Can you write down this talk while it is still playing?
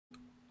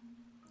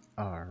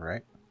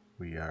Alright,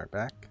 we are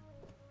back.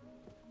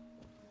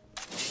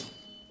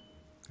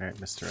 Alright,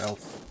 Mr.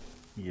 Elf,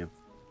 you've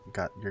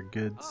got your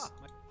goods.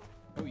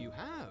 Oh, you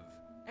have?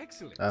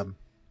 Excellent.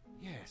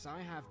 Yes,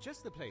 I have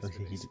just the place for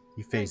this.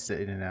 He faced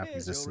it in and out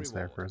existence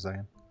there for a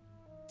second.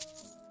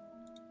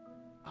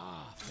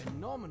 Ah,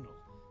 phenomenal.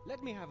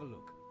 Let me have a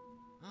look.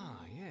 Ah,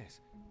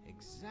 yes,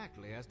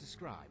 exactly as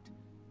described.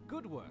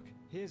 Good work.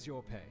 Here's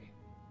your pay.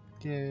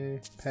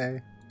 Yay,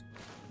 pay.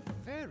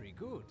 Very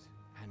good.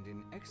 And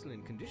in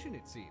excellent condition,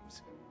 it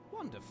seems.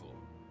 Wonderful.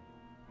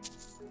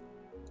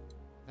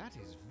 That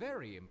is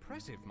very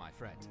impressive, my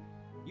friend.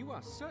 You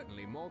are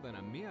certainly more than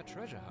a mere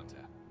treasure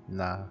hunter.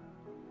 Nah.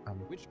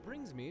 Which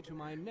brings me to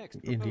my next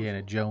Indiana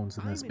proposal. Jones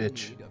in this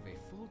bitch. I'm in need of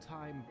a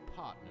full-time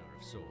partner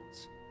of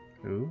sorts.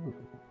 Ooh.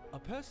 A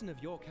person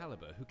of your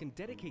caliber who can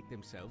dedicate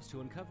themselves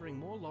to uncovering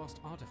more lost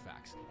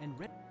artifacts and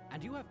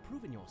you have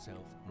proven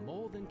yourself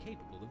more than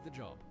capable of the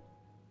job.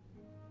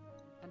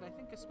 And I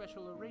think a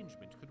special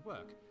arrangement could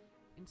work.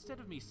 Instead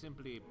of me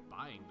simply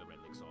buying the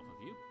relics off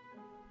of you,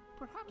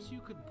 perhaps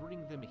you could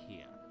bring them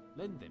here,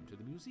 lend them to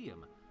the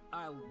museum.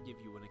 I'll give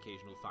you an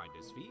occasional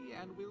finder's fee,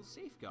 and we'll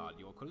safeguard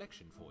your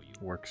collection for you.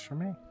 Works for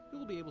me.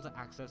 You'll be able to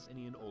access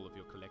any and all of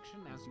your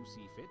collection as you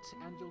see fit,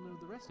 and you'll know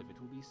the rest of it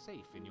will be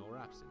safe in your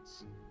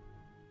absence.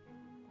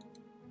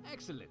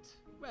 Excellent.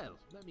 Well,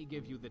 let me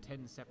give you the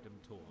 10 Septem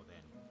tour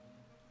then.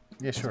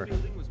 Yeah, sure. This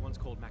building was once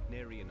called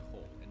Magnarian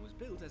Hall and was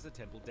built as a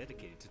temple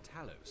dedicated to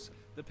Talos,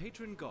 the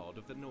patron god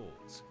of the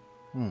Nords.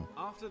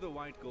 After the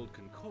White Gold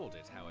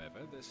Concordat, however,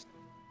 this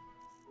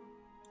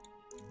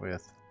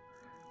let's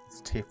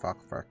take off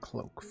our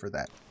cloak for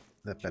that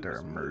better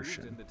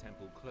immersion. And the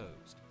temple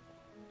closed.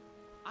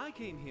 I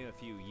came here a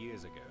few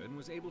years ago and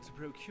was able to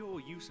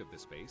procure use of the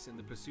space in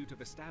the pursuit of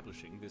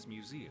establishing this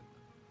museum.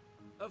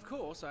 Of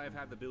course, I have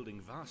had the building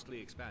vastly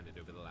expanded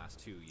over the last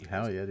 2 years.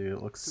 Hell yeah, dude,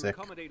 it looks sick.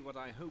 To accommodate what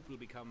I hope will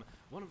become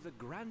one of the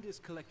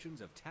grandest collections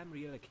of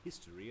Tamrielic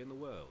history in the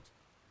world.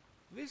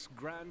 This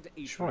grand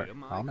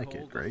atrium I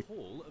call the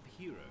Hall of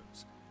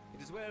Heroes.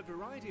 It is where a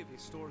variety of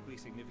historically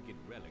significant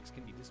relics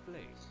can be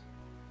displayed.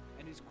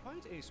 And is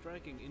quite a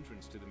striking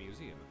entrance to the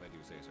museum, if I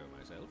do say so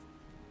myself.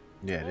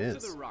 Yeah, it is.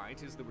 Off to the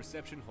right is the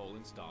reception hall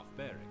and staff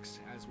barracks,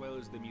 as well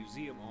as the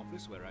museum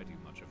office where I do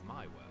much of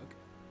my work.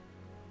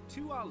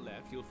 To our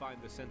left, you'll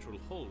find the central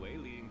hallway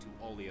leading to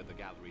all the other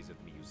galleries of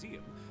the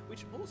museum,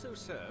 which also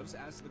serves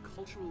as the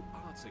cultural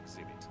arts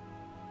exhibit.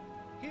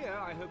 Here,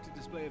 I hope to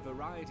display a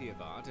variety of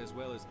art, as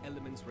well as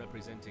elements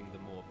representing the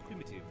more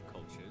primitive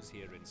cultures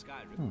here in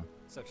Skyrim,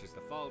 such as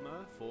the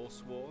Falmer,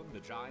 Forsworn,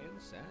 the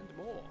Giants, and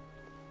more.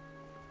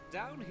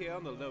 Down here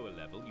on the lower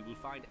level, you will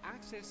find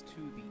access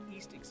to the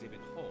East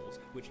Exhibit Halls,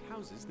 which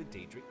houses the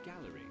Daedric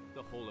Gallery,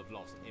 the Hall of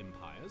Lost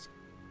Empires,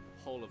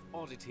 Hall of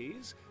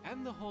Oddities,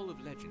 and the Hall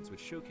of Legends, which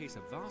showcase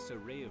a vast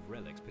array of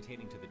relics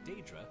pertaining to the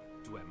Daedra,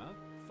 Dwemer,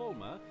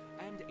 Falmer,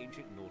 and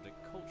ancient Nordic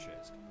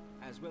cultures,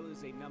 as well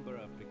as a number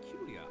of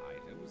peculiar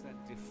items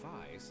that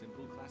defy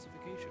simple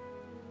classification.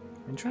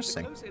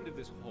 Interesting. At the close end of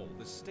this hall,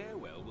 the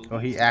stairwell will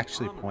he lead to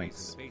actually the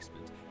points. in the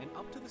basement and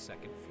up to the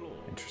second floor.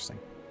 Interesting.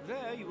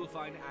 There you will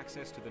find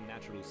access to the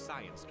Natural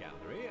Science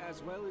Gallery,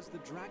 as well as the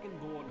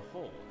Dragonborn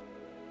Hall,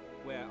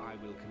 where I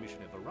will commission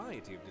a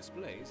variety of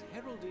displays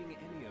heralding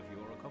any of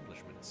your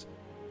accomplishments.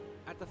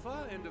 At the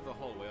far end of the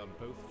hallway on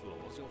both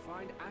floors, you'll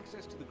find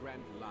access to the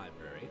Grand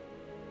Library,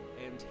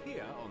 and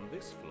here on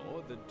this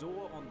floor, the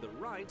door on the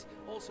right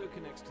also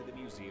connects to the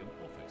museum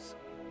office.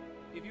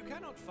 If you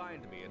cannot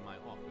find me in my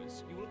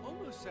office, you will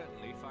almost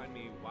certainly find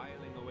me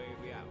whiling away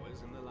the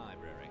hours in the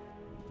library.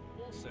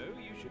 Also,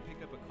 you should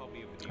pick up a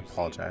copy of the museum.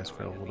 Apologize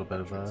for a little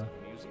bit of We'll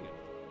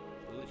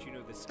let you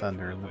know the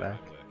thunder in the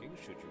back. working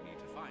should you need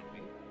to find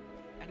me,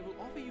 and it will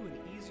offer you an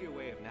easier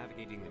way of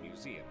navigating the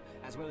museum,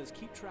 as well as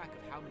keep track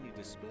of how many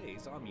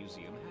displays our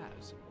museum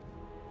has.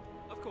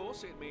 Of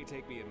course, it may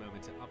take me a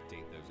moment to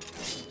update those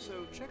accounts,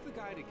 so check the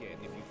guide again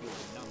if you feel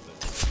the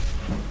numbers.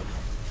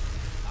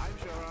 I'm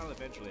sure I'll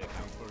eventually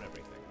account for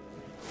everything.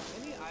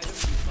 Any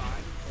items you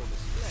find or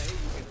display,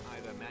 you can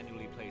either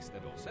manually place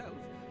them yourself,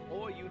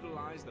 or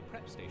utilize the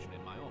prep station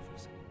in my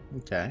office.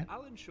 Okay. And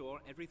I'll ensure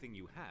everything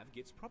you have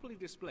gets properly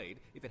displayed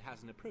if it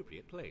has an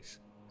appropriate place.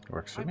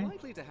 Works for I'm me.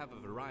 likely to have a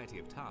variety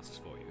of tasks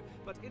for you,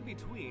 but in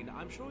between,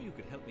 I'm sure you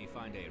could help me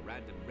find a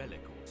random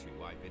relic or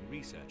two I've been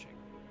researching.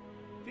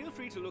 Feel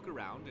free to look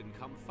around and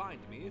come find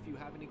me if you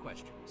have any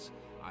questions.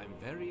 I'm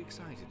very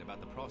excited about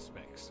the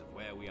prospects of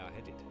where we are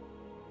headed.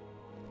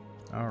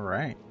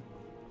 Alright.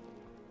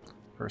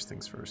 First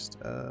things first.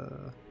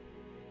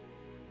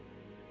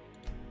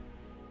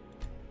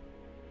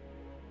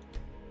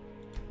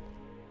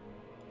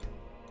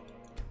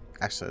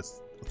 Actually,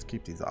 let's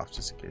keep these off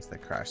just in case they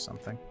crash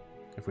something.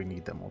 If we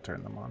need them, we'll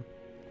turn them on.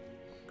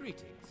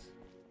 Greetings.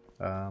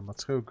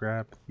 Let's go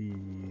grab the...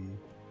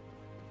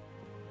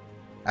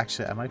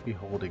 Actually, I might be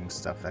holding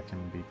stuff that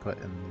can be put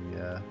in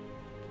the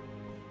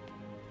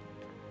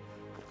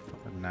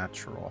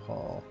natural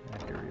hall.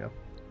 Yeah, here we go.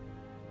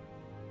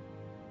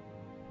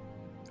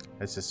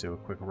 Let's just do a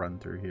quick run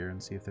through here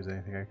and see if there's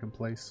anything I can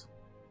place.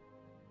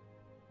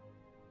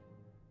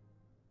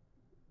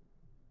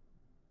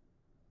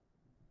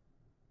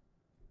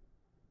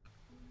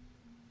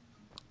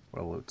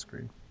 Well, load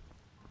screen.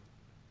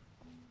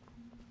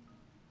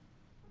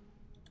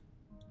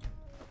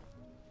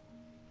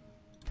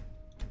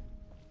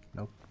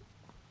 Nope.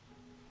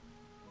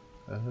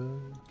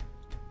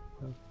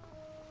 Nope.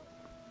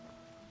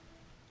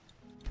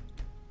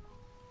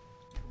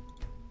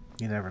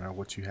 You never know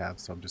what you have,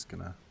 so I'm just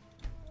gonna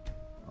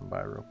run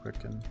by real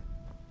quick and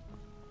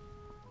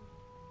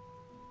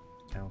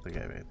I don't think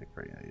I have anything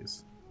for any of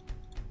these.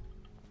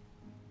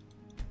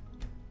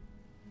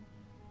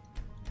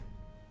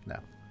 No.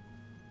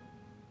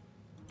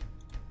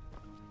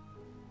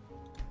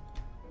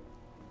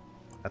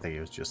 I think it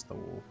was just the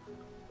wolf.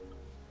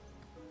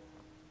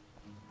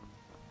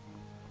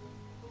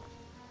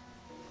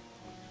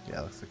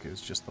 Yeah, looks like it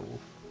was just the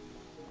wolf.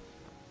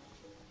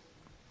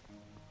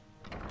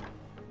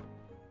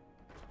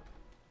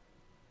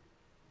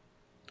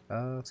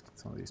 Let's get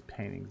some of these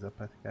paintings up.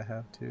 I think I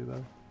have too,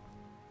 though.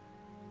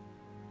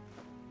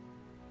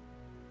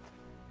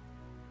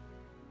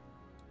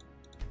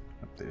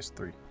 Oh, there's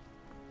 3.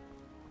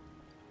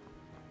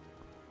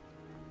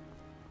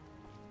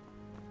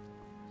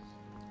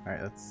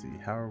 Alright, let's see.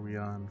 How are we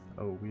on?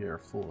 Oh, we are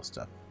full of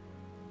stuff.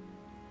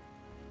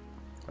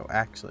 Oh,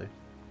 actually,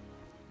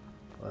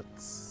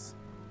 let's...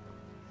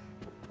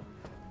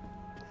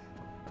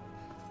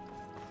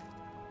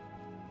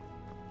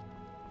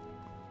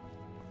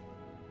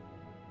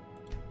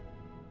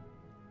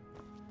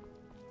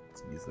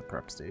 use the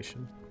prep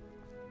station.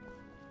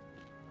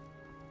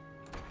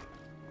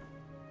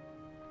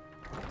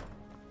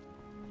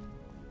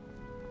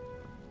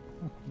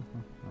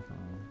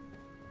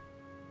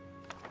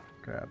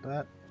 Grab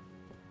that.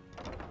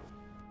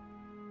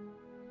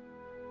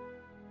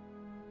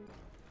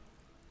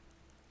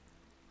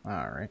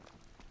 Alright.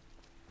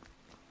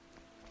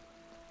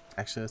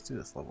 Actually, let's do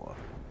this level up.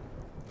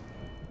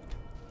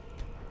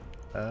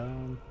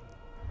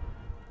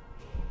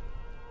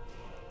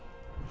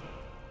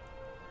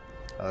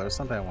 Oh, there was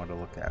something I wanted to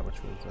look at,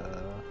 which was,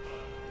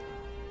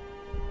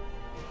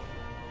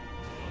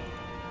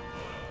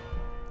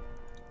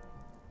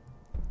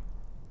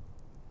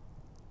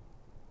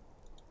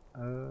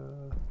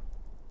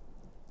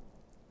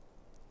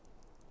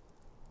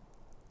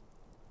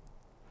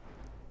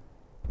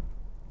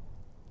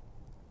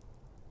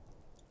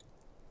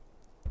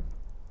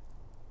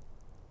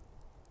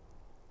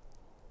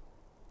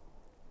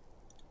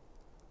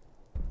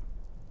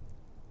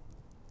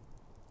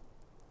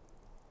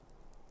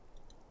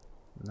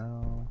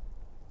 no.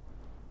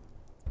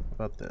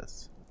 How about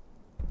this?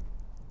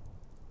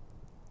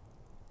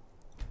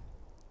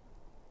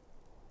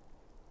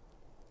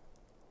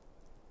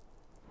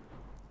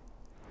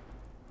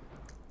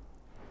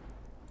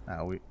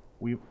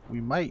 We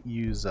might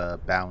use a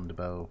bound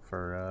bow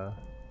for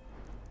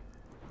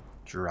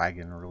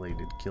dragon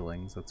related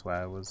killings. That's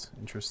why I was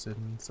interested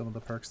in some of the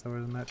perks that were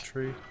in that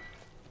tree.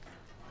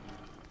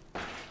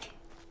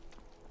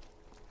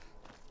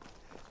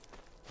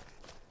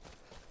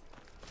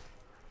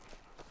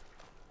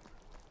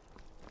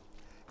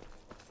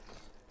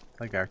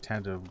 Like our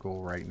tentative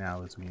goal right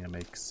now is we need to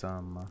make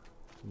some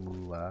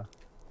moolah.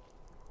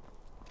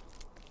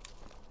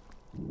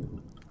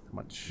 How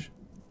much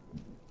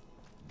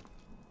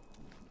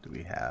do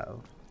we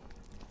have?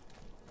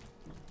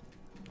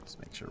 Just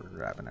make sure we're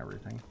grabbing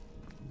everything.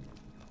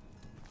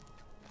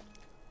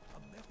 A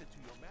method to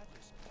your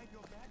madness, and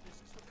your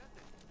madness is the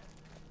method.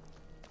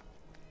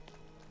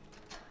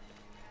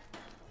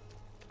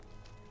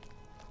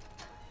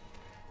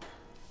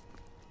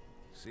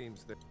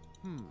 Seems that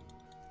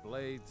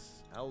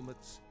blades,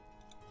 helmets,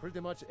 pretty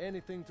much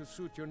anything to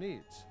suit your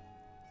needs.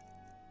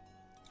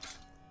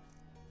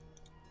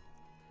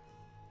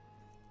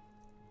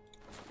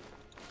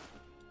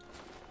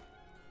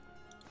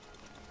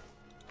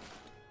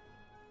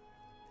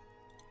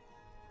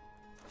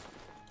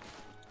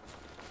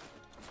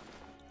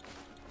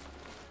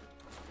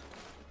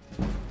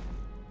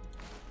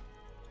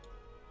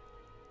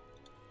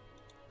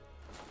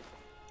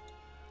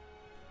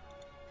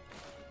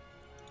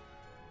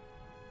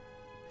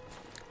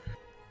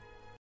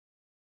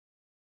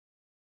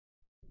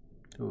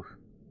 Ooh,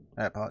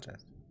 I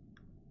apologize.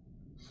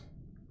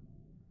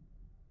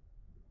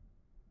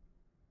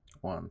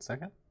 1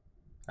 second.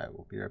 I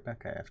will be right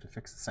back. I have to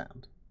fix the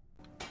sound.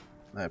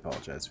 I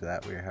apologize for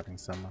that. We are having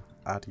some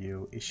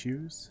audio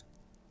issues.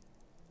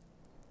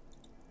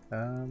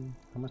 How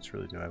much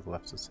really do I have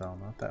left to sell?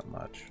 Not that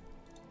much.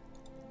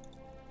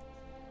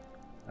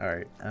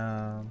 Alright,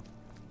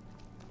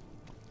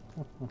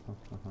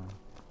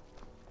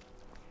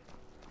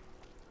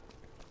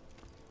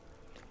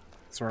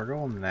 so our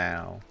goal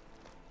now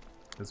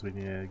is we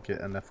need to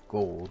get enough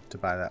gold to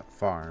buy that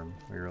farm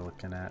we were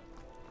looking at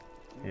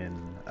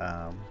in,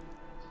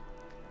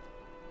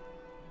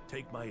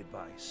 Take my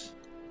advice.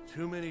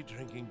 Too many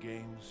drinking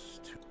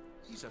games.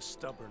 He's a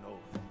stubborn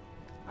oaf.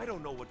 I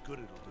don't know what good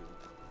it'll do.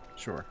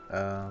 Sure.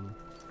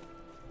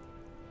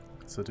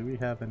 So do we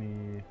have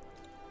any...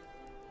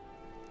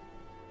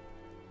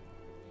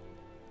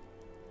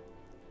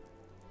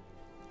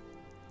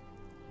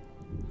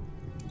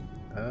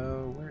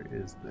 where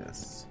is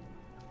this?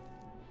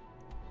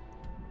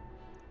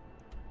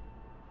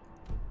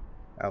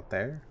 out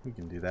there. We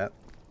can do that.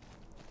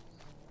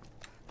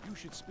 You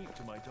should speak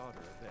to my daughter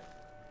a bit.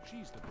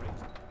 She's the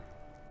brains.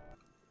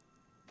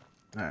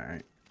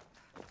 Alright.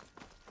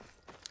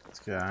 Let's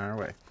get on our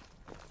way.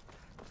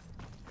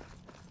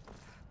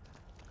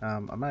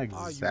 I'm not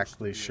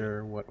exactly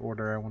sure what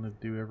order I want to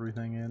do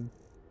everything in.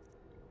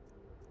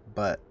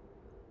 But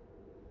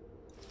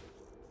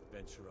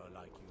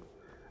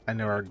I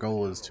know our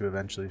goal is to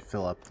eventually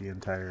fill up the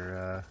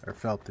entire, or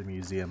fill up the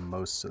museum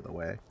most of the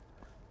way.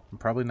 I'm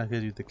probably not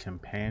going to do the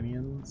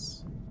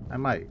companions. I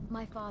might.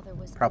 My father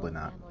was Probably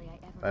not.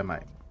 But I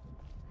might.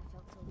 I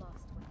felt so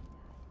lost when he died.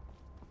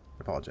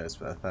 I apologize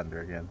for the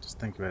thunder again. Just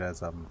think of it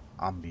as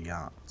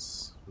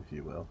ambiance, if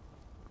you will.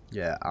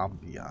 Yeah,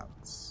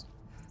 ambiance.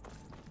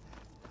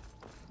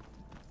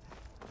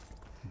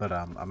 But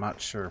I'm not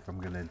sure if I'm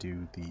gonna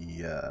do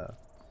the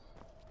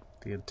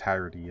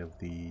entirety of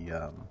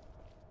the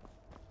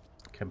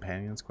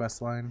companions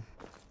quest line.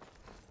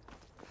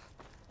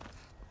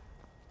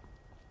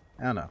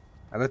 I don't know.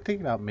 I've been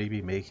thinking about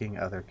maybe making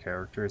other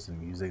characters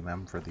and using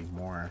them for the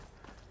more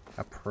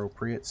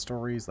appropriate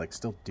stories, like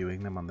still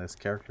doing them on this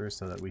character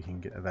so that we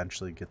can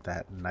eventually get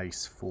that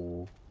nice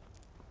full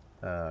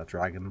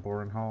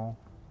Dragonborn haul,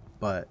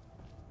 but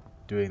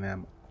doing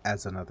them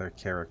as another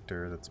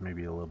character that's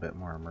maybe a little bit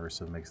more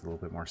immersive, makes a little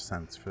bit more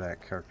sense for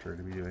that character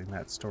to be doing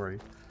that story.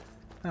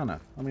 I don't know.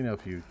 Let me know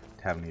if you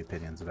have any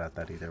opinions about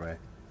that either way.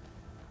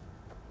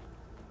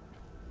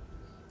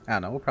 I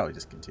don't know, we'll probably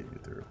just continue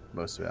through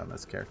most of it on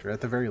this character.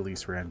 At the very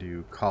least, we're going to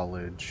do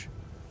college,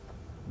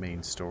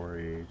 main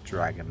story,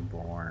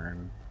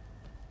 Dragonborn,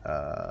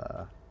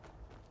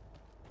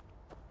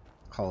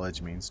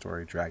 college, main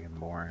story,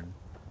 Dragonborn,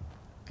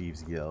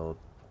 Thieves Guild,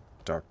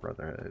 Dark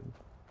Brotherhood,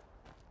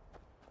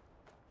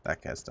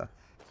 that kind of stuff.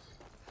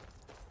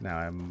 Now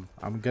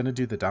I'm gonna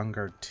do the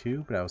Dawnguard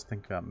too, but I was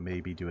thinking about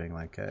maybe doing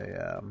like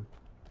a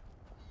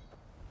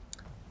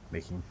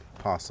making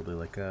possibly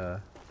like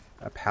a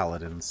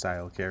paladin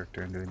style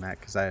character and doing that,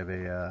 because I have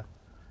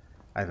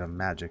a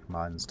magic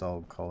mod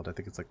installed called, I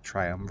think it's like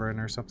Triumvirate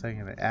or something,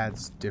 and it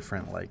adds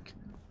different like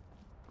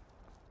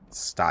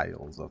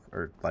styles of,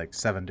 or like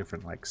 7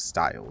 different like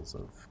styles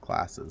of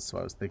classes. So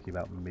I was thinking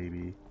about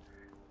maybe,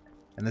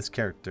 and this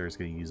character is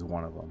going to use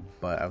one of them,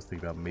 but I was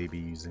thinking about maybe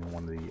using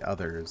one of the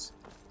others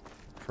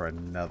for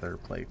another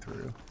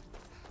playthrough.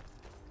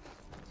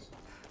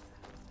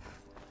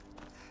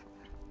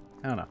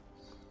 I don't know.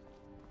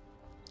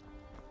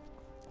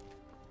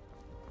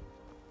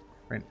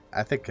 Right,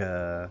 I think,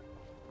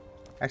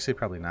 actually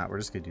probably not. We're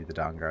just going to do the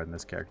Dawnguard in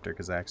this character,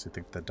 because I actually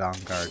think the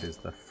Dawnguard is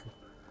the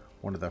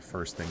one of the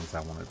first things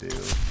I want to do.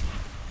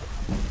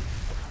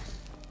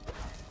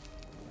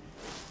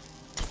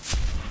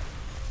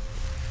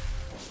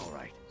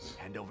 Alright,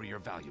 hand over your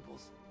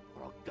valuables,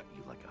 or I'll gut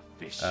you like a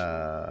fish.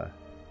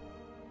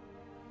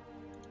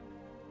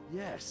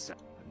 Yes,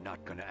 I'm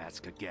not gonna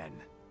ask again.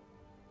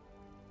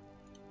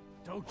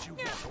 Don't you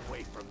walk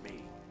away from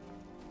me.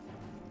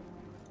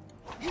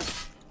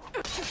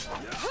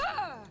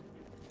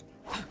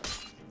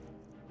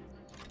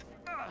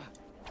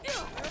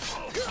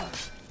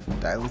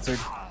 Die, lizard.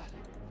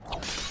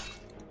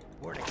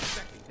 Weren't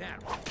expecting that.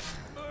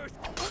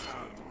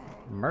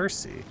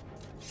 Mercy?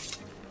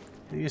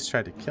 You just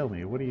tried to kill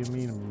me. What do you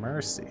mean,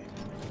 mercy?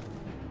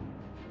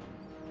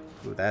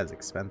 Ooh, that is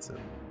expensive.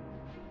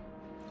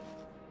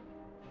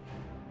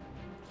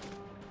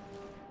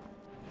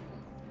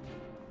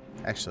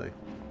 Actually,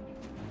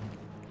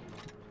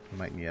 we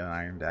might need an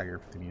iron dagger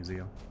for the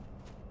museum.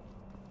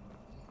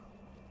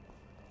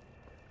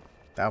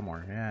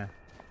 Dalmore, yeah.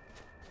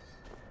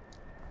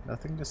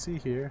 Nothing to see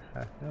here.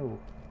 No.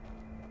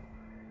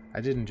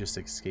 I didn't just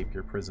escape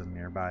your prison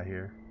nearby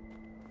here.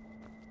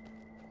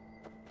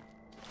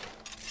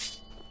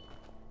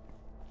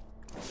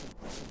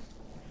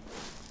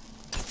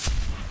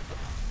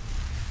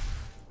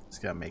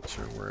 Just gotta make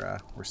sure we're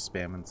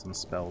spamming some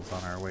spells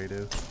on our way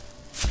to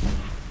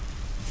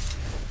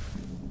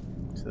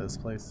this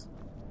place.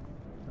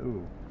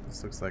 Ooh,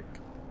 this looks like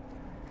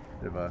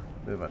a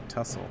bit of a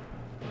tussle.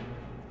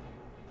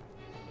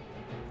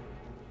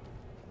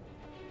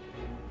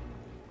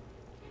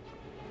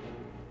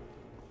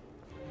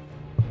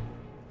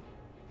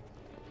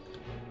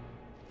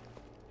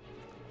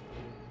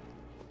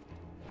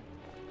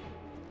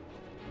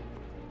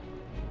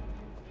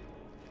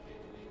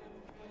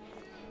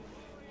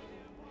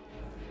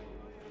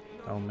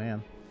 Oh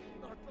man.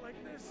 Not like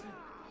this.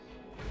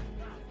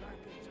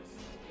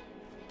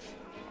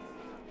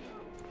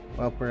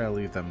 Well, we're gonna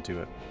leave them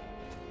to it.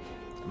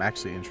 I'm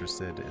actually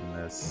interested in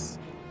this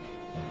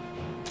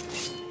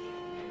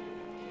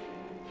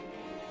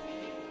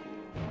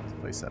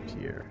place up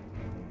here.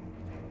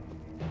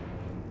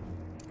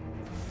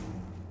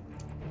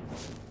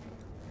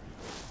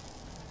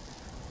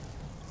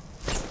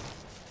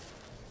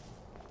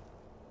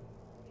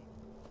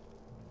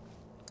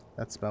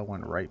 That spell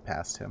went right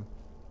past him.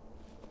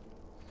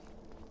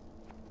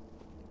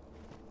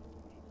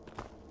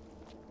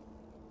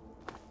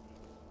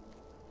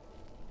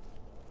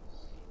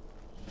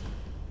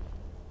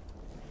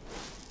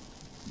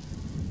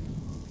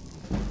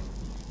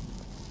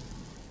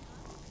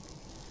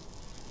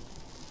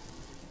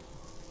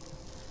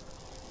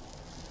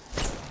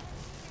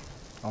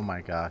 Oh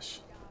my gosh.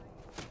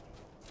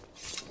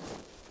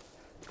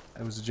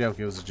 It was a joke,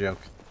 it was a joke.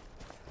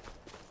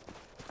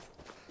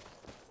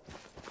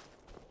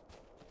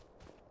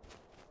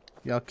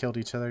 Y'all killed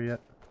each other yet?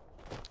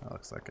 That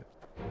looks like it.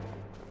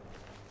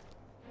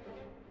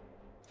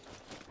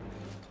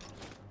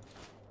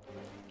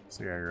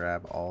 So I gotta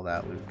grab all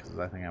that loot because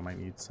I think I might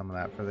need some of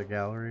that for the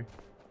gallery.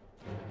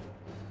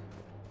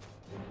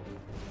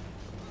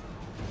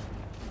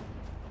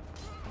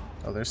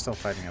 Oh, they're still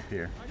fighting up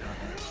here.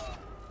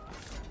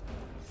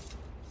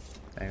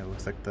 Dang, it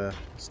looks like the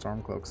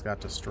Stormcloaks got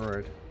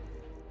destroyed.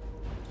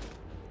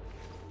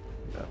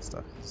 That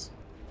stuff is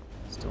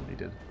still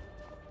needed.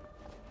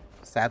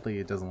 Sadly,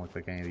 it doesn't look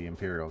like any of the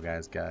Imperial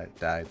guys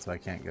died, so I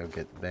can't go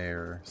get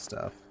their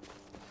stuff.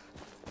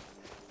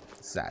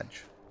 Sag.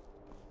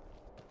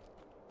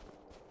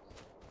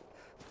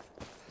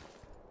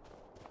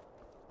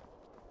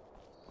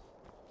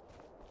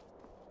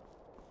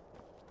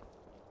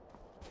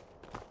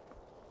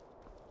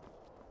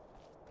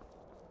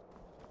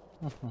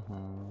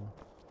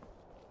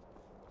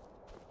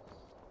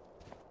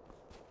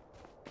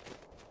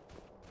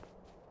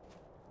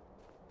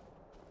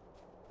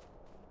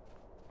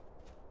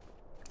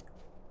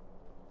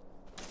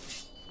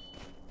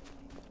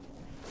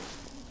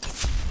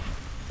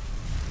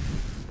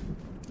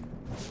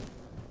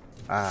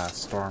 Ah,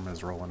 storm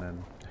is rolling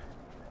in.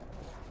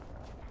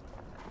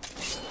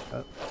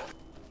 Oh,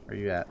 where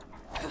you at?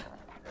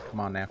 Come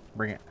on now,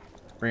 bring it.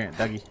 Bring it,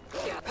 Dougie.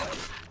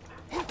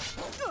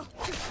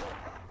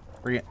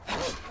 Bring it.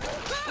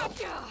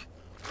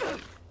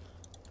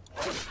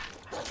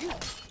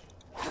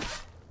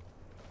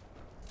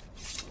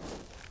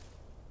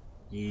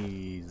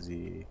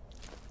 Easy.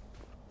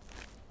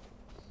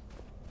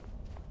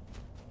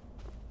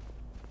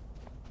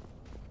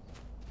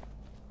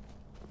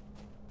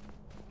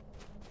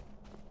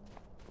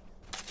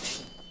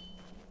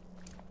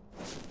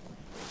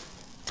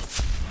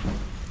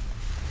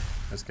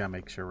 Just gotta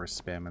make sure we're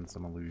spamming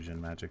some illusion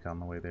magic on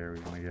the way there. We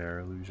want to get our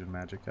illusion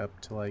magic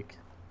up to like,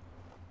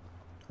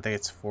 I think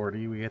it's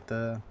 40. We get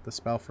the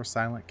spell for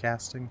silent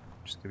casting,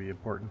 which is gonna be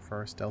important for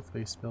our stealth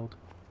based build.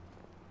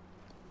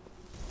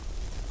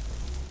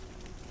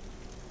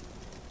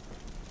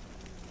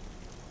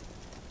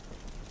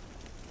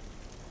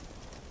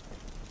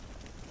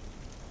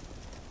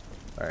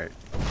 Alright,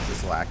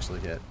 this will actually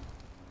hit.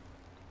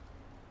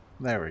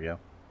 There we go.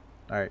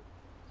 Alright.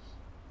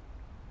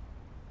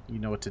 You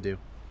know what to do.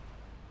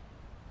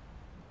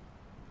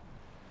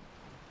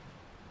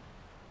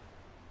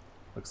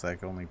 Looks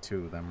like only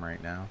 2 of them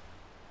right now.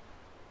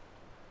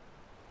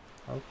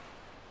 Oh.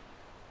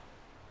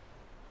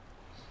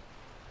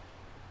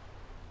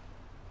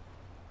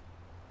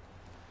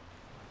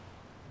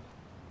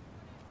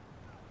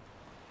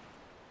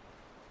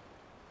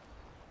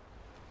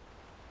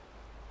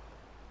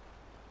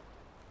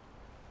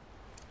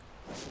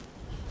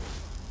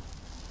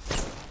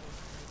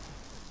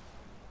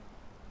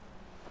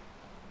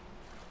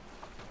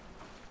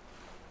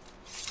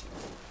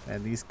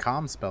 And these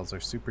comm spells are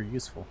super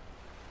useful.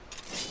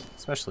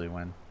 Especially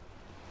when...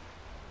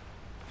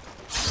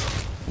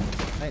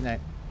 Night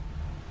night.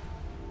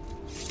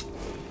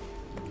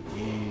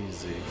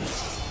 Easy.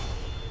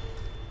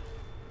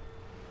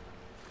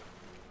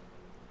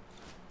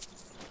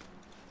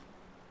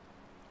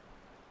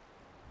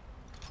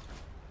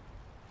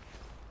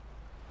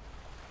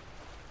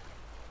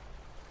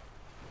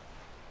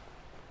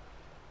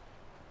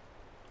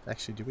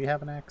 Actually, do we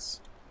have an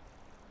axe?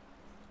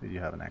 We do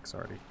have an axe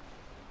already.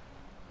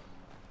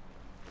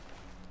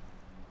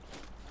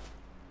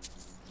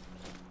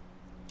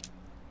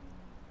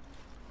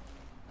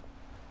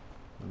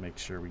 Make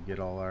sure we get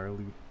all our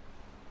loot.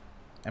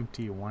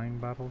 Empty wine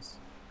bottles.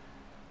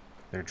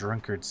 They're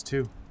drunkards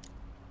too.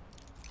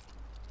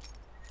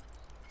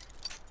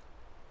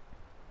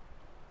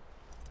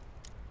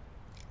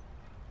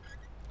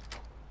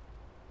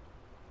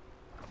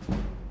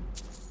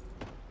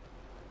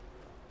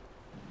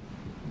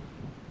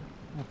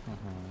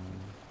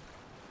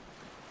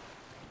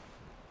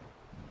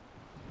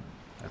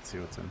 Let's see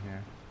what's in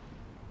here.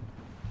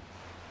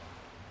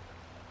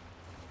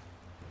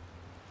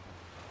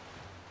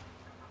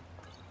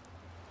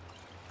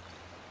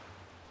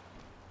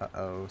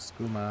 Uh-oh,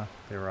 skooma.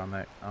 They were on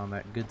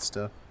that good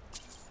stuff.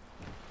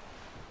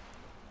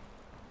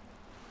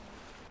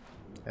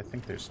 I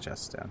think there's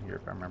chests down here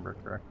if I remember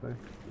correctly.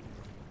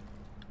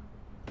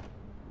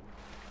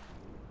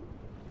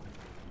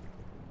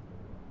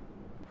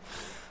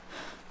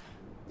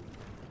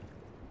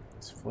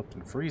 It's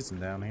flipping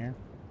freezing down here.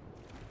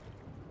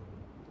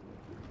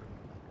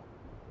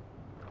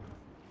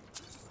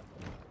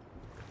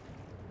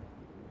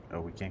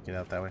 Oh, we can't get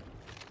out that way.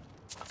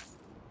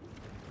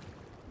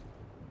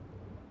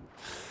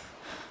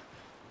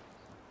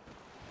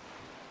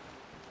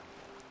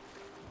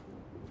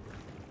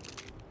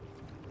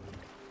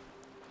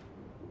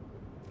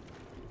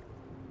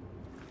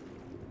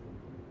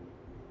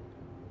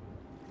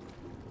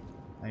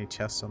 Any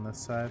chests on this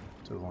side?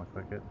 Doesn't look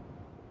like it.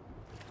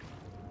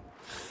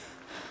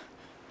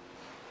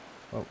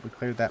 Well, we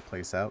cleared that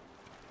place out.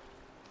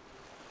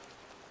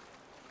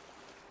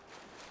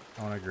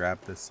 I want to grab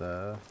this,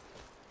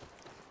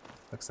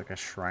 looks like a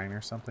shrine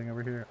or something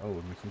over here. Oh,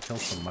 and we can kill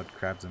some mud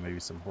crabs and maybe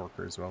some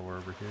horkers while we're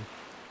over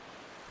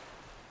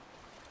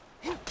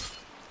here.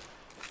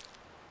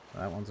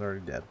 That one's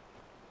already dead.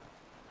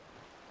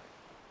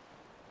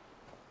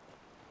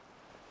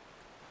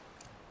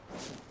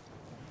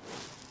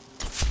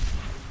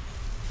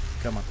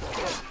 Come on.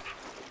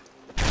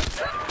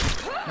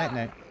 Night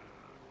night.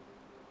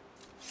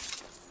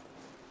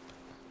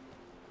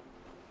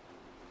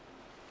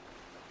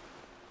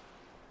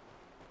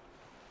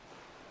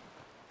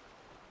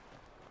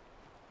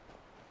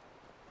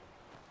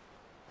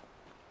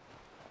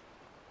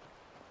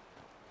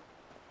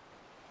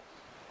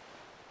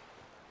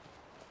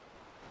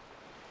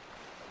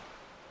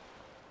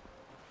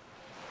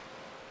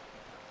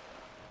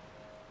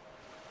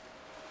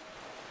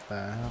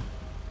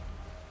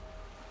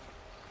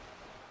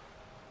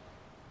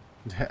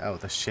 Oh,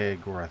 the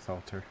Sheagorath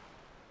altar.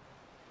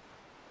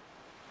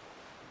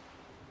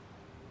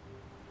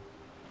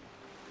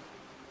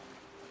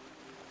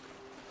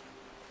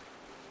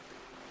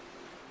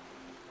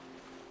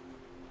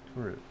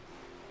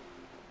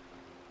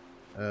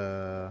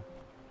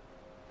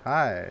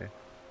 Hi.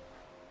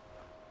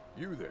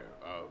 You there,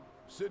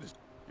 citizen.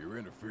 You're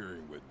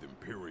interfering with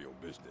Imperial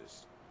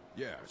business.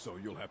 Yeah, so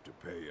you'll have to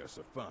pay us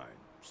a fine.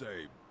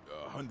 Say,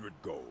 100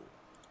 gold.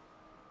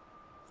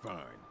 Fine.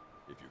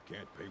 If you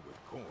can't pay with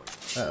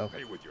coins,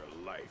 pay with your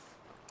life.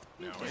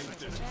 Now, ain't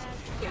this...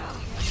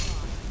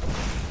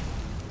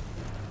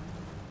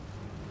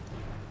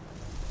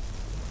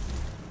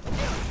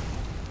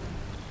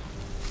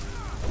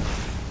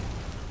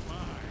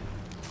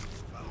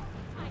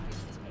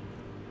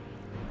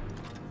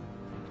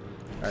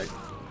 Alright,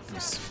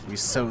 we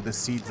sow the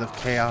seeds of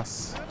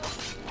chaos,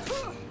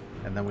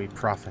 and then we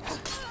profit.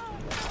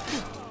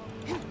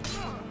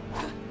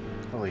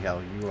 Holy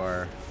hell, you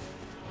are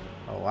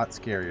a lot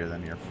scarier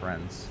than your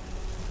friends.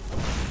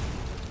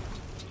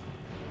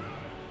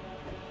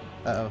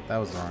 Uh-oh, that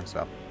was the wrong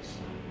spell.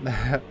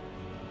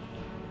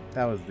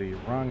 That was the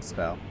wrong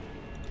spell.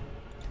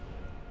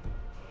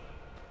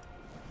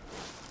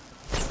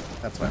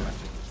 That's what I meant.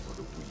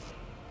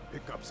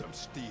 Pick up some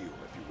steel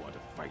if you want to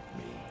fight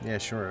me. Yeah,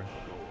 sure.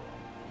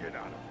 Get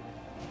out of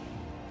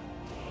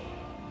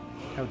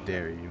here. How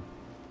dare you?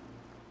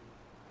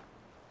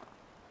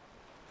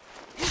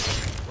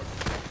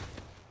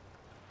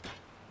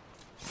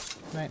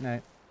 Night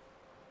night.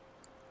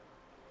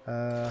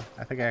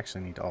 I think I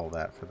actually need all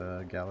that for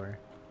the gallery.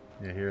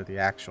 Yeah, here are the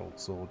actual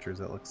soldiers,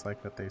 it looks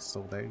like, that they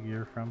stole that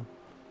gear from.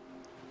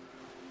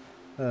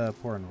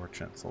 Poor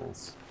unfortunate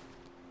souls.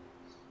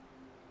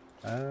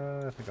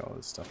 I think all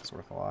this stuff is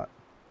worth a lot.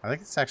 I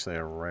think it's actually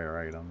a rare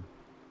item.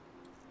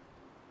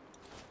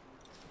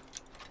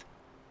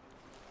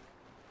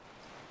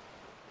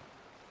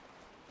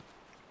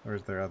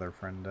 Where's their other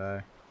friend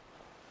die?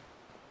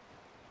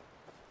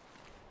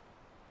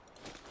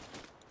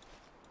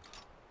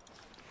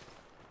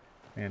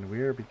 And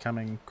we are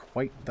becoming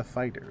quite the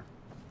fighter.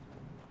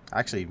 I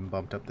actually even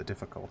bumped up the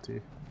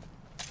difficulty.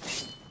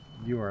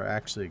 You are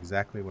actually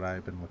exactly what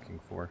I've been looking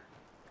for.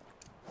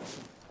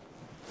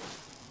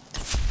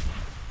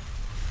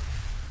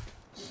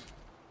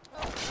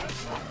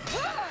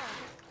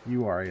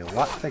 You are a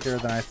lot thicker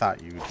than I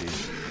thought you would be.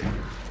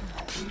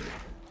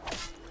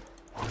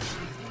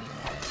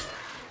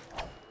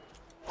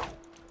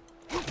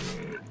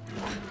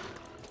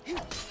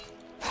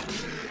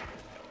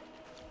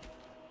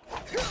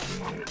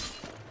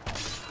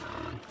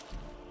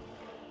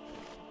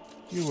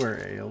 You were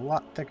a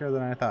lot thicker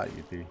than I thought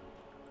you'd be.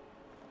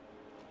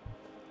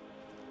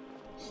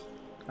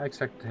 I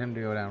expected him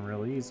to go down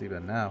real easy,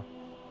 but no.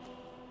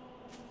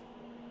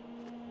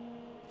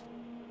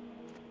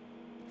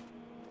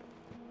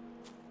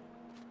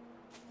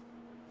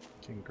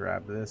 Can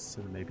grab this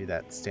and maybe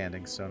that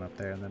standing stone up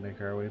there and then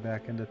make our way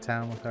back into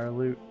town with our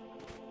loot.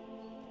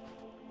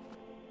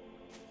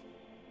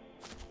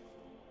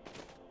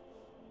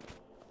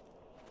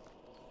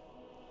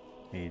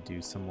 Need to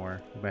do some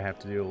more. We might have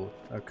to do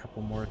a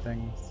couple more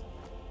things.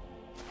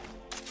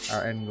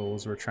 Our end goal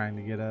is we're trying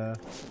to get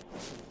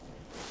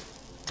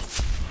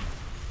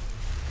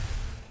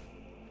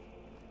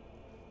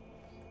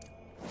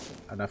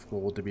enough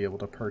gold to be able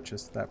to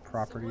purchase that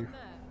property.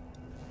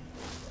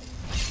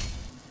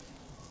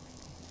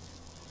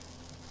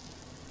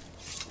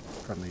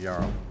 From the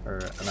Jarl, or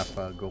enough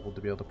gold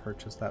to be able to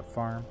purchase that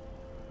farm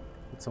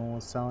that someone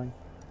was selling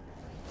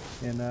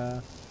in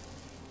That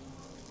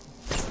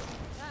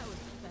was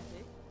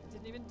pathetic.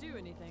 Didn't even do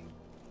anything.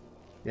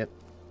 Yep,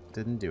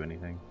 didn't do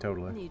anything.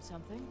 Totally. Need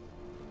something?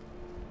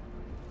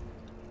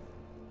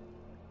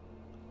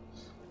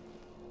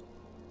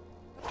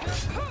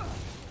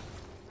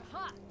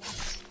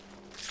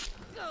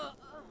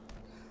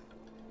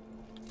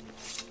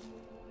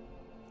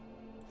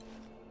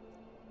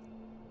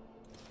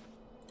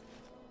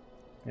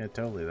 Yeah,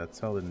 totally. That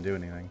spell didn't do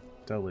anything.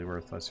 Totally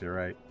worthless, you're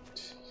right.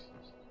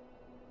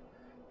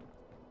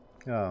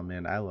 Oh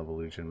man, I love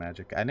illusion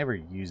magic. I never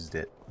used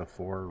it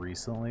before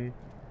recently,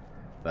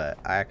 but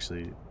I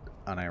actually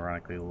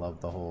unironically love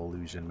the whole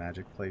illusion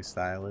magic play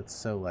style. It's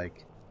so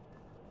like,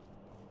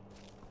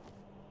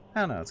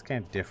 I don't know, it's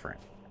kind of different.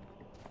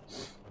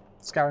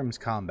 Skyrim's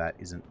combat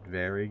isn't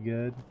very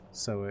good,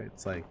 so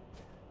it's like,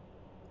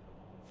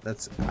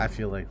 that's, I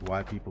feel like,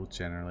 why people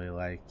generally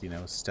like, you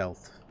know,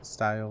 stealth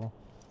style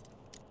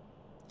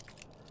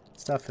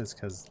stuff, is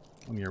because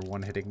when you're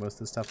one-hitting most of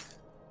the stuff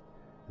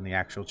and the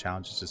actual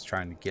challenge is just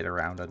trying to get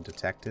around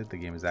undetected, the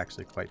game is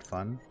actually quite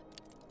fun.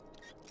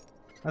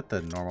 Not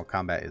the normal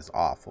combat is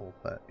awful,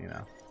 but, you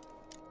know.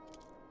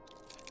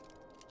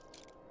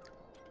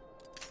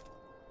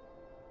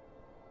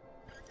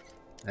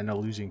 And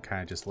illusion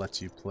kind of just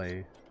lets you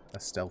play a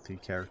stealthy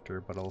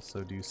character, but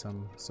also do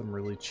some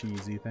really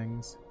cheesy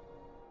things.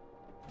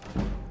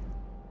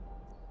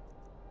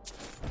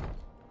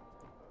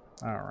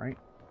 Alright.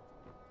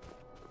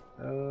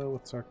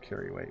 What's our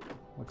carry weight?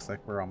 Looks like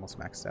we're almost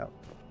maxed out.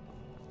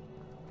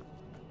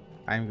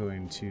 I'm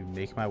going to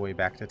make my way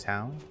back to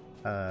town,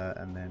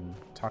 and then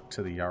talk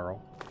to the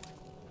Jarl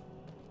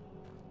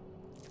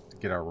to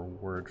get our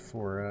reward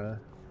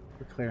for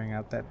clearing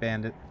out that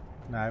bandit.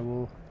 And I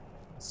will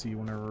see you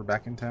whenever we're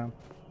back in town.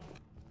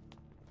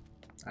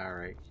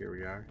 Alright, here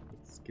we are.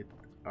 Let's get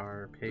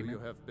our payment. Do you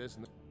have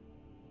business?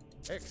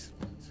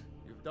 Excellent.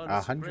 You've done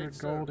 100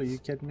 gold? Are you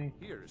kidding me?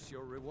 Here's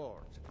your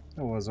reward.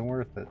 It wasn't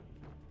worth it.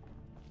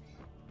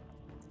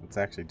 Let's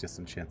actually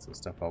disenchant some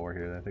stuff while we're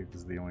here. I think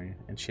this is the only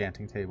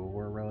enchanting table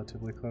we're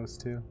relatively close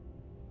to.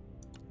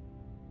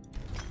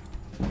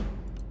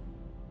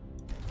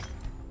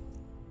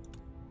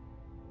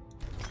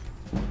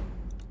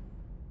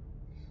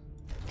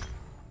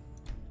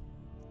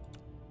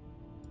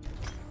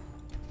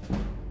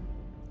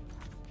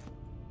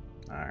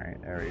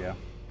 Alright, there we go.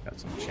 Got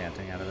some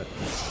chanting out of it.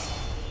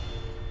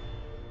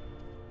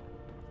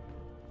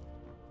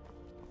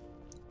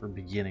 We're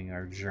beginning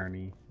our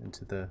journey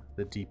into the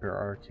deeper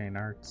arcane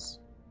arts.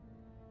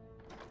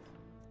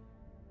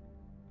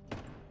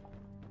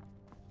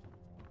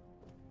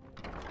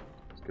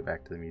 Let's go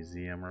back to the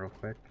museum real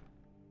quick.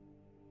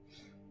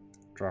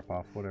 Drop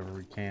off whatever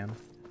we can.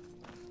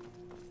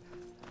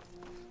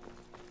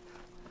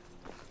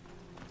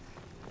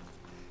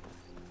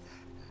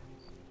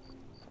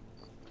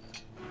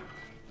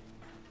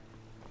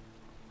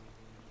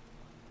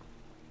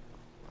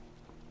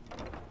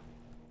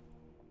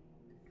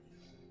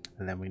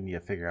 And then we need to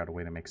figure out a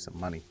way to make some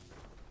money.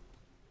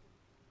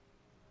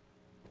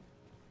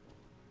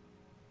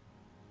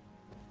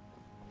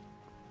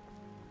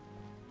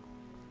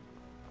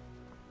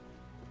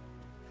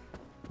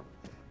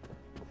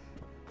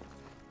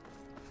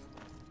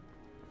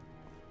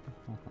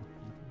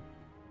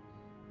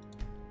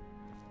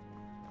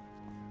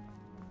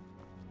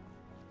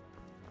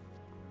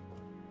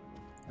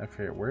 I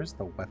forget, where's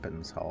the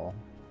weapons hall?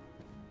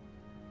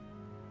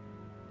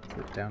 Is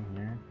it down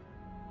here?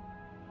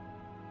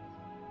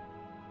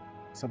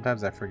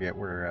 Sometimes I forget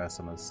where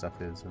some of the stuff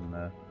is in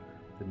the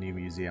new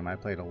museum. I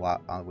played a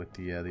lot with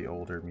the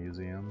older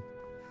museum.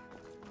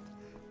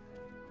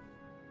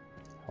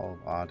 Hall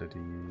of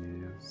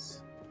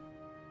Oddities.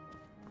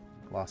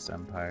 Lost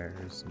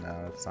Empires.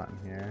 No, it's not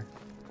in here.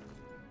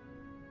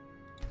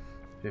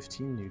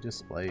 15 new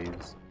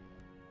displays.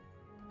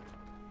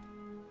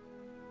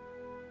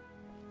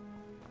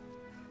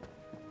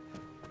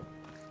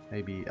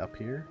 Maybe up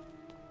here?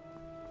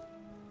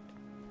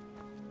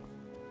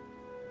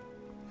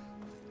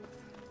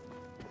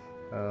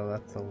 Oh,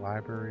 that's the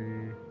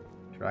library.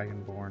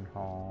 Dragonborn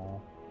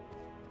Hall.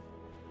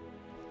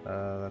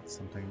 That's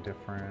something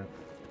different.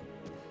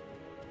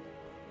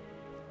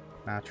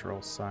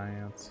 Natural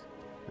science.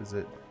 Is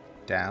it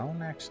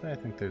down, actually? I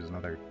think there's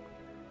another...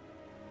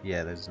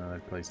 Yeah, there's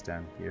another place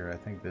down here. I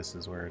think this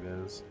is where it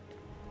is.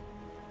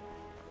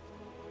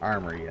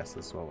 Armory, yes,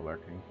 this is what we're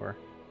looking for.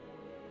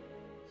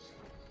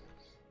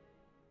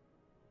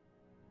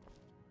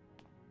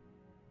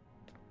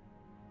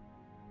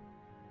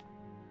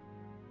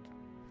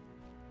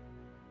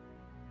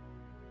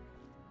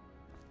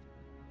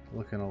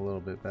 Looking a little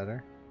bit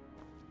better.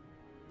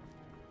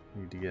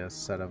 Need to get a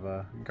set of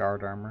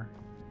guard armor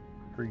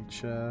for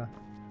each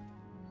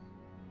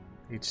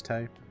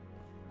type.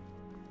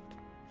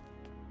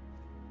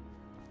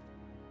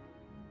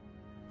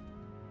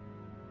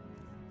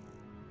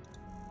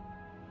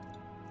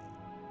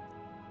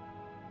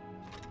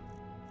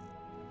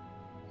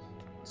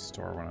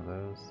 Store one of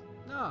those.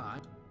 Ah,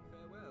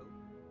 Farewell.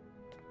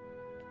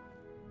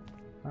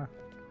 Huh.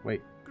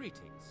 Wait.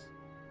 greetings.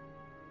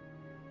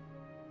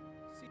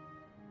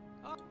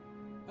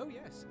 Oh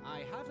yes,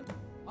 I haven't.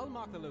 I'll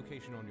mark the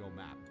location on your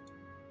map.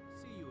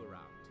 See you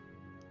around.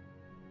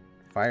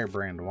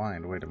 Firebrand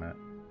wine. Wait a minute.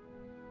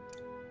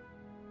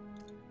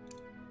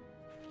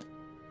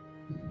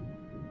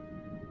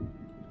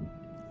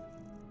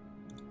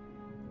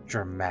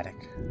 Dramatic.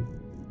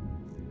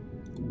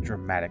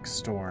 Dramatic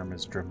storm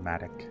is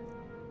dramatic.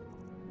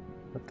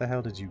 What the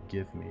hell did you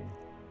give me?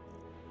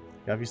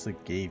 You obviously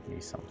gave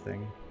me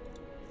something.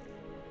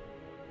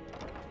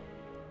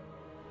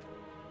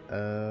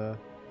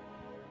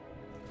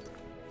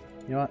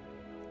 You know what?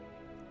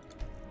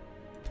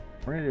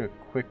 We're gonna do a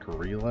quick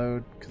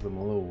reload because I'm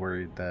a little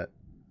worried that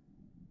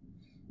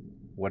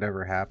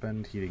whatever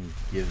happened, he didn't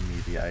give me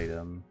the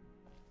item.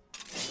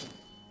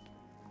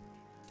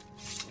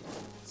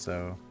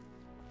 So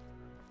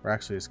we're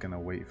actually just gonna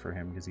wait for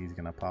him because he's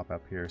gonna pop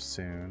up here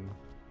soon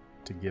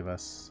to give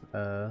us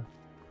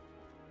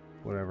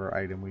whatever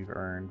item we've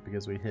earned,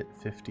 because we hit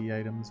 50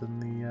 items in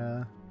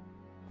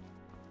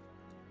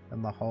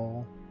the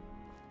haul.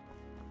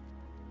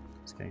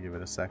 Just gonna give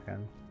it a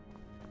second.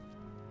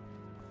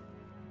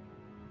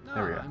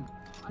 There we go. I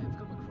have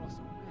come across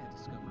a rare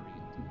discovery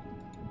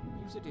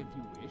indeed. Use it if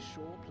you wish,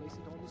 or place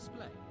it on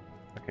display.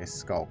 Okay,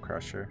 Skull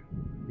Crusher.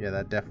 Yeah,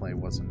 that definitely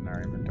wasn't in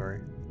our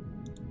inventory.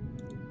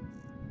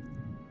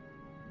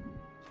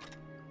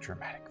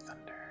 Dramatic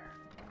Thunder.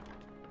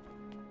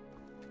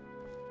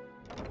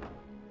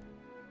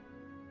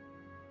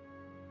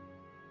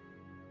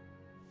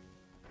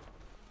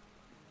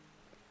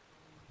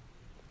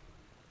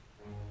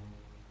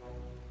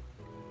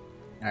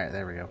 Alright,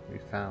 there we go. We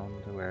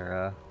found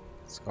where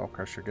Skull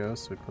Crusher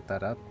goes, so we put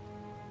that up.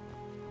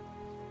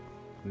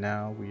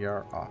 Now we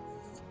are off.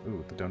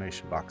 Ooh, the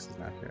donation box is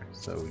not here,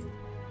 so we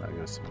gotta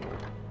go some more.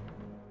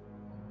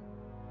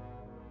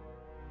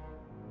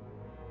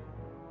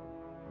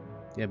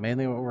 Yeah,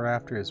 mainly what we're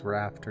after is we're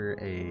after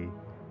a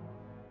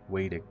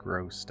way to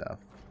grow stuff.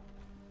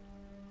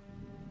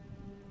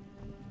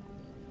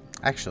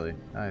 Actually,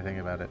 now I think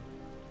about it,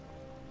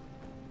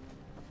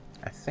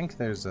 I think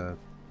there's a...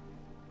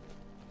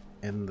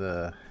 in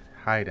the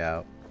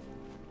hideout,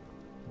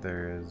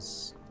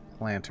 there's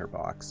planter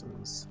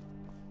boxes.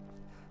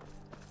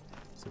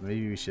 So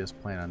maybe we should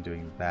just plan on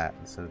doing that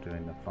instead of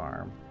doing the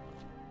farm.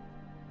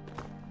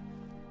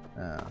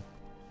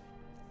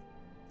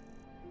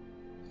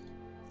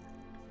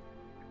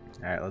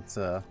 Alright, let's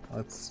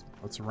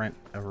rent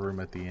a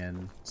room at the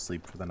inn,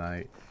 sleep for the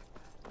night,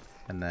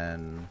 and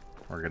then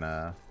we're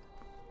gonna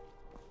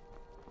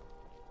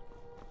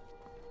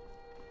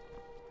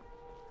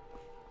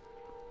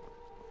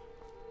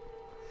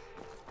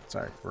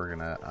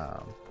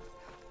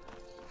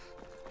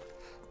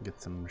get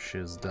some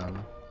shiz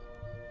done.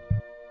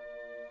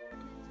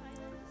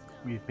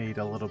 We've made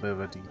a little bit of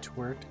a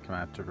detour to come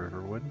out to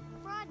Riverwood.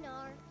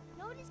 Rodnar,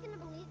 nobody's gonna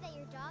believe that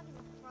your dog is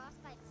a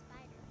frostbite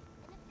spider.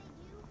 And if they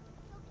do,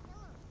 you'll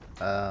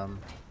kill him.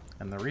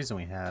 And the reason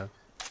we have,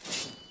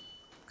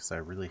 because I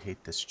really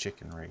hate this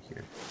chicken right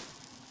here.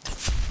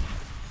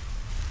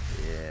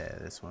 Yeah,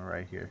 this one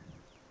right here.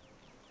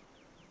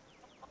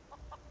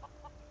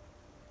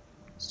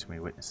 There's too many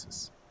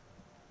witnesses.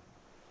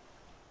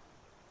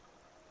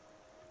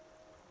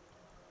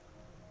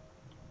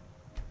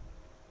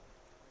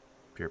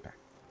 You're back.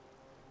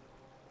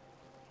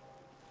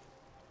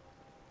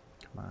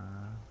 Come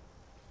on.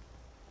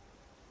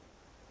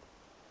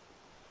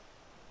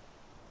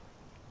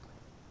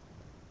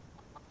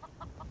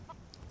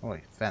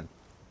 Oi, Fen.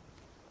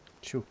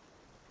 Chew.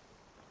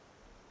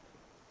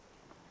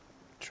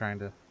 Try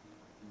to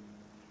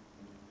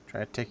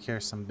take care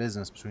of some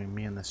business between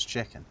me and this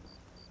chicken.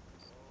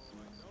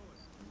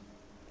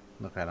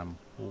 Look at him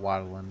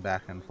waddling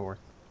back and forth.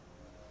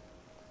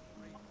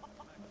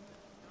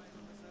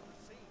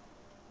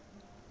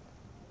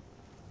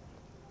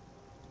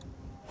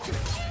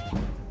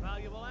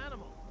 Valuable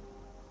animal.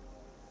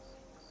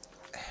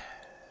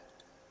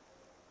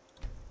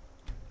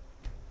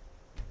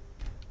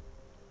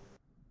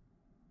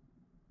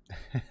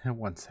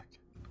 1 second.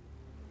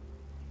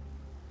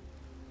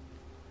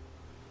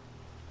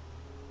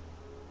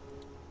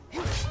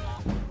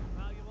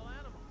 Valuable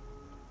animal.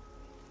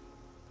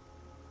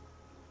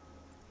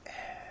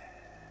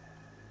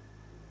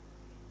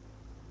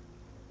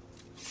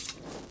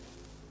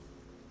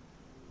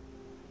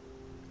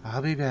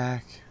 I'll be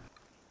back.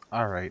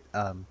 Alright,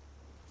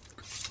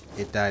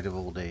 it died of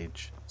old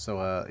age.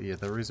 So, yeah,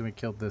 the reason we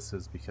killed this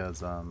is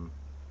because,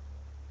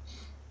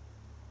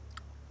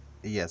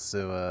 yeah,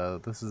 so,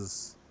 this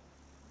is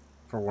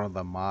for one of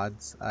the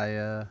mods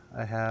I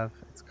have.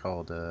 It's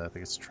called, I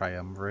think it's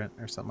Triumvirate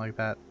or something like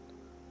that.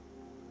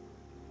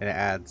 And it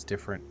adds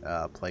different,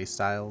 play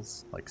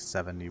styles, like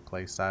 7 new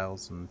play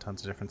styles and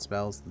tons of different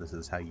spells. And this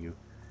is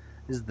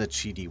the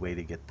cheaty way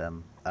to get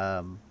them.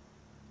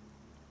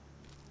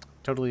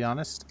 Totally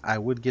honest, I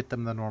would get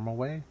them the normal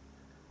way,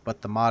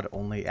 but the mod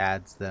only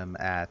adds them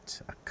at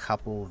a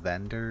couple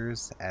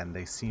vendors, and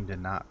they seem to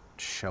not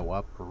show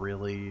up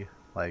really,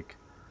 like,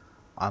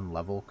 on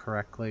level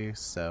correctly,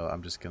 so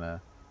I'm just gonna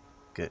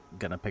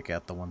pick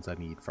out the ones I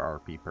need for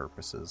RP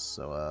purposes,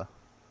 so,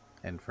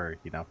 and for,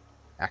 you know,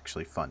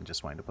 actually fun,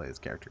 just wanting to play this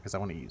character, because I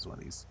want to use one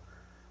of these.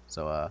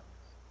 So,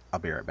 I'll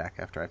be right back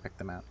after I pick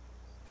them out.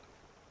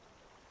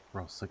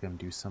 We're also gonna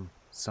do some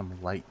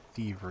light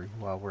thievery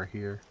while we're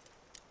here.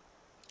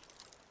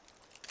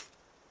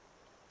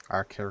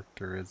 Our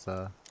character is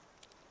as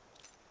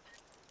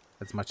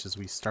much as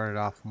we started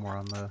off more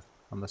on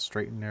the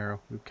straight and narrow,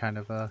 we kind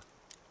of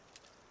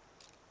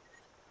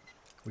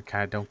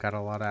don't got a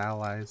lot of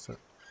allies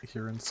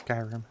here in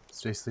Skyrim.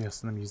 It's basically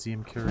us and the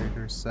museum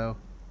curators, so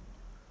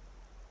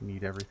we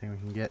need everything we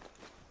can get.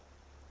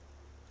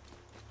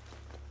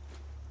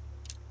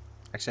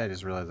 Actually, I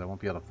just realized I won't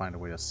be able to find a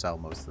way to sell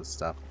most of this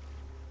stuff.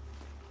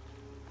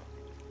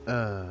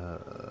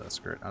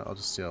 Screw it. I'll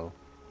just steal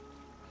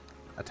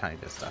a tiny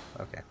bit of stuff.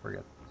 Okay, we're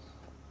good.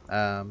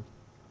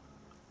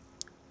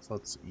 So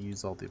let's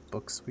use all the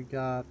books we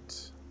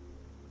got.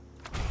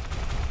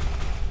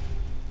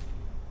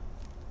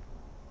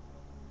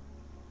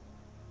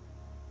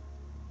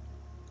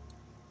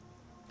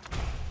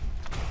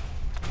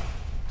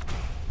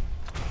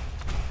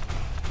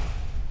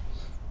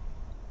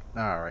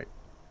 Alright.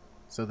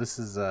 So this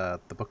is the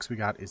books we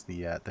got is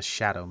the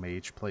Shadow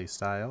Mage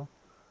playstyle.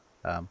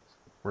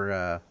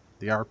 We're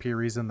the RP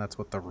reason that's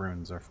what the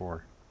runes are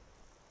for.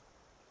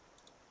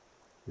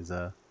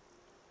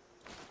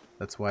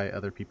 That's why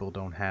other people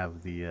don't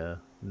have the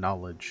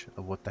knowledge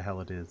of what the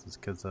hell it is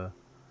because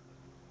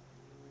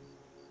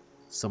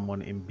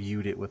someone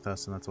imbued it with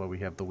us, and that's why we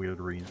have the weird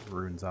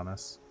runes on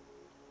us.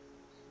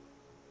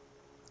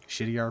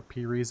 Shitty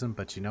RP reason,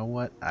 but you know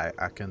what?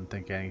 I couldn't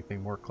think of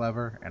anything more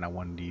clever, and I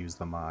wanted to use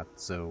the mod,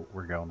 so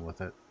we're going with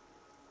it.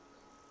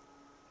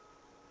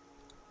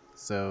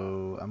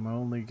 So I'm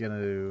only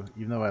gonna,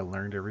 even though I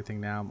learned everything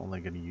now, I'm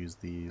only gonna use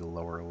the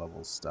lower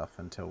level stuff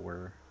until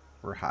we're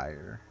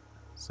higher.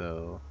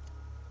 So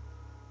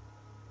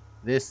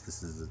this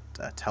is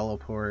a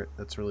teleport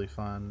that's really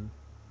fun.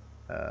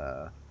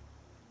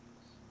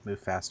 Move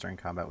faster in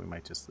combat. We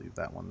might just leave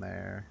that one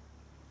there.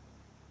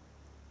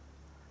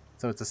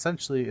 So it's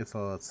essentially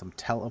some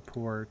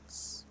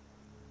teleports,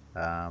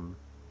 the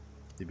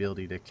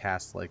ability to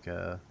cast like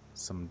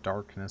some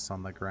darkness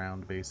on the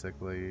ground,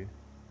 basically.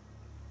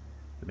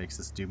 It makes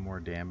us do more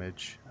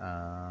damage.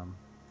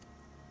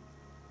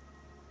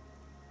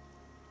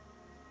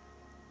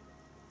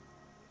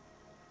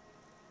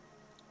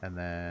 And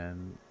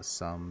then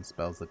some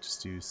spells that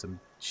just do some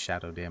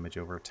shadow damage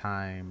over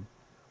time.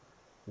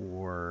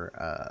 Or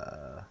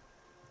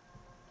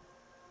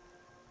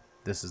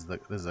this is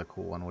a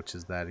cool one, which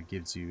is that it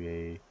gives you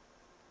a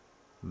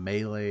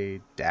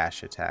melee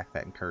dash attack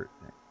that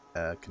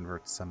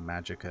converts some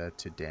magicka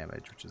to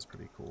damage, which is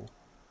pretty cool.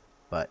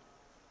 But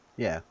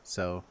yeah,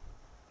 so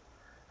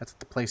that's what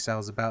the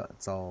playstyle is about.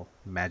 It's all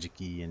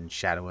magic-y and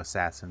shadow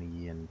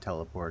assassin-y and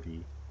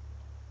teleport-y.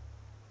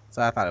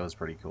 So I thought it was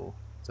pretty cool.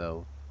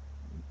 So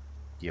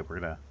yeah, we're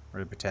gonna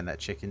pretend that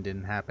chicken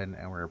didn't happen,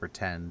 and we're gonna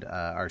pretend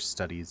our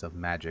studies of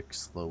magic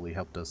slowly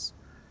helped us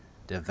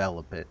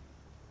develop it,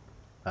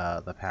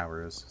 the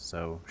powers.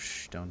 So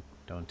shh, don't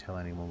tell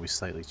anyone we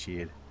slightly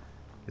cheated.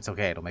 It's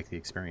okay. It'll make the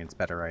experience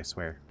better, I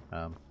swear.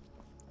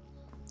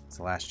 It's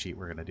the last cheat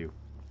we're gonna do.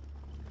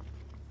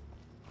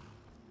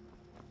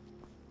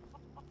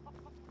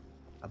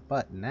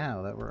 But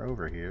now that we're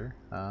over here,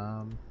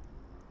 I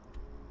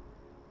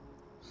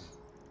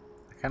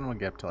kind of want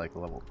to get up to like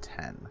level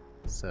 10.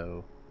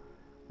 So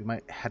we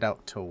might head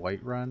out to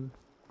Whiterun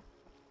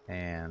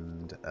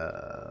and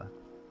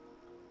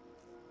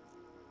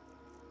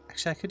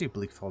actually I could do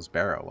Bleak Falls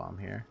Barrow while I'm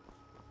here.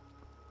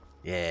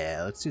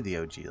 Yeah, let's do the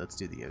OG. Let's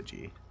do the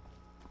OG.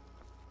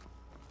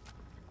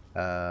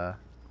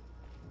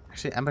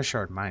 Actually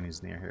Embashard Mine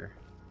is near here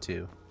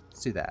too.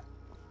 Let's do that.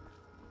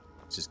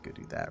 Let's just go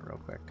do that real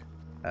quick.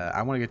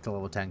 I want to get to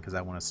level 10 because I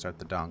want to start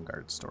the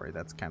Dawnguard story.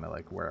 That's kind of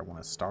like where I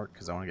want to start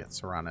because I want to get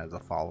Serana as a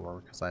follower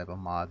because I have a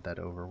mod that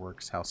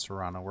overworks how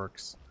Serana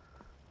works.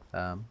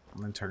 And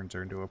then turns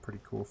her into a pretty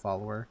cool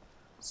follower.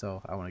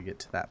 So I want to get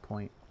to that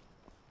point.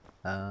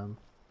 But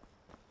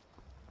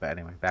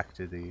anyway, back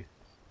to the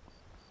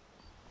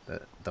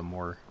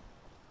more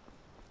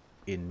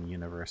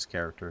in-universe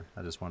character.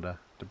 I just wanted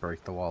to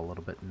break the wall a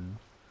little bit and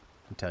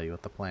tell you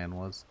what the plan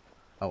was.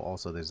 Oh,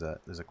 also there's a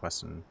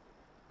quest in...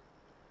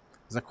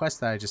 There's a quest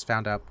that I just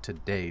found out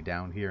today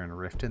down here in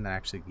Riften that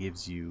actually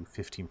gives you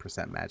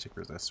 15% magic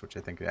resist, which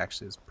I think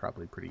actually is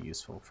probably pretty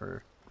useful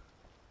for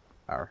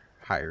our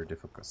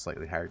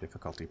slightly higher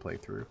difficulty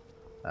playthrough.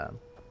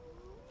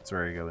 So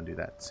we're going to go and do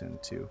that soon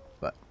too.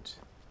 But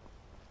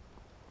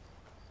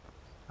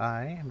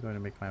I am going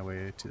to make my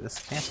way to this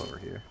camp over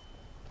here.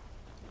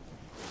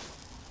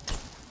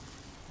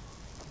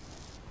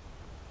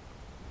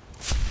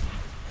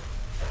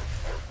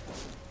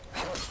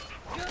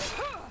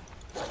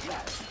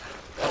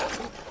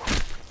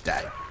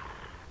 Die.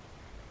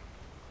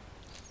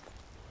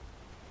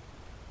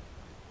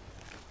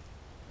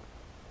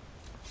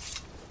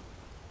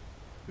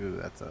 Ooh,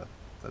 that's a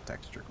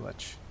texture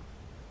glitch.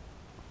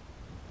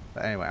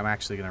 But anyway, I'm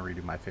actually going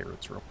to redo my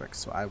favorites real quick,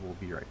 so I will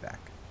be right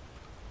back.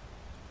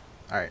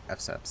 Alright,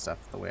 I've set up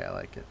stuff the way I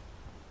like it.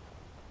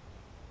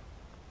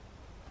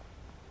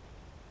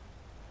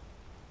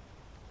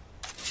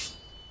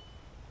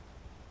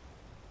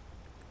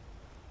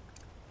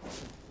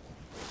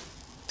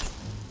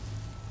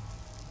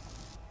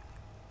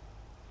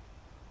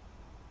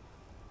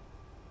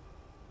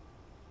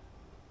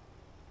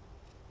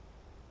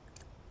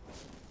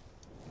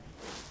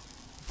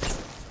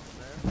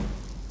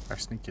 Our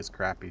sneak is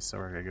crappy, so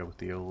we're gonna go with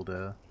the old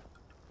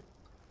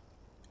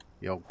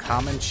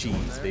common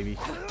cheese, baby.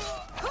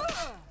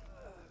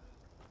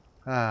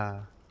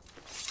 Ah,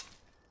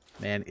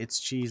 man, it's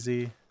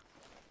cheesy.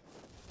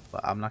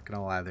 But I'm not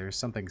gonna lie, there's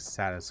something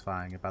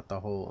satisfying about the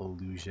whole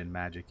illusion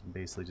magic and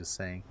basically just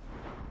saying,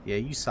 yeah,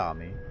 you saw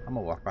me. I'm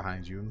gonna walk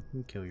behind you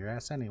and kill your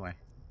ass anyway.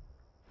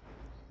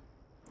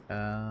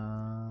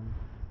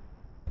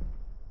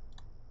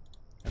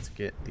 Let's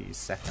get the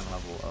second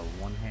level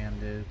of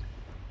one-handed.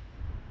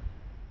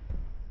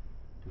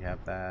 Do you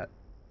have that?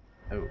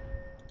 Oh.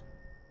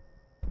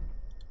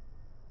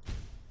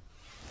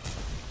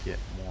 Get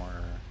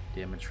more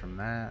damage from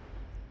that.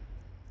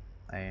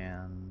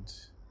 And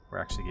we're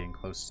actually getting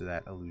close to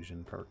that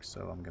illusion perk,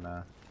 so I'm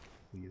gonna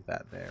leave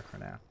that there for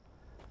now.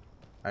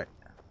 Alright.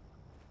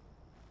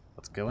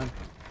 Let's go in.